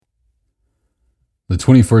The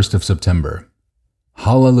 21st of September.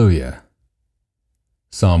 Hallelujah.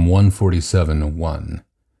 Psalm 147:1.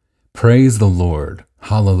 Praise the Lord.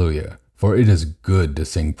 Hallelujah. For it is good to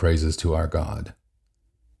sing praises to our God.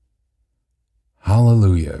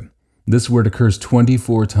 Hallelujah. This word occurs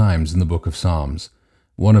 24 times in the book of Psalms,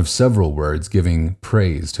 one of several words giving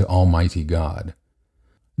praise to Almighty God.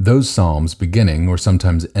 Those psalms beginning or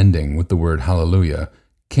sometimes ending with the word hallelujah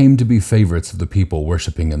came to be favorites of the people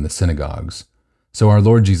worshiping in the synagogues. So our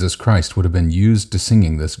Lord Jesus Christ would have been used to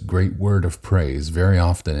singing this great word of praise very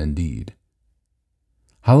often indeed.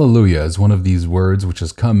 Hallelujah is one of these words which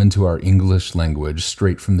has come into our English language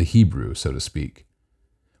straight from the Hebrew, so to speak.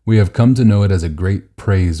 We have come to know it as a great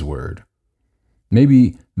praise word.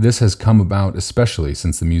 Maybe this has come about especially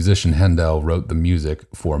since the musician Handel wrote the music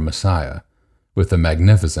for Messiah, with the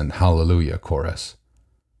magnificent Hallelujah chorus.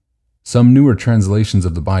 Some newer translations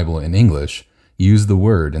of the Bible in English use the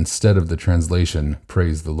word instead of the translation,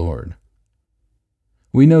 praise the Lord.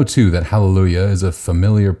 We know too that hallelujah is a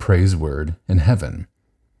familiar praise word in heaven.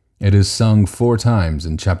 It is sung 4 times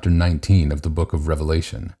in chapter 19 of the book of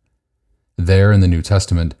Revelation. There in the New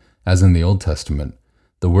Testament, as in the Old Testament,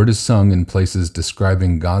 the word is sung in places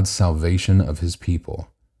describing God's salvation of his people.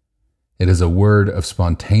 It is a word of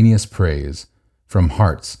spontaneous praise from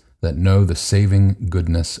hearts that know the saving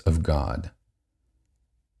goodness of God.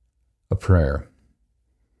 A prayer.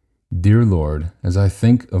 Dear Lord, as I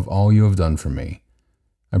think of all you have done for me,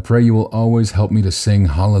 I pray you will always help me to sing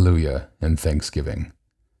hallelujah in thanksgiving.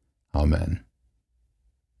 Amen.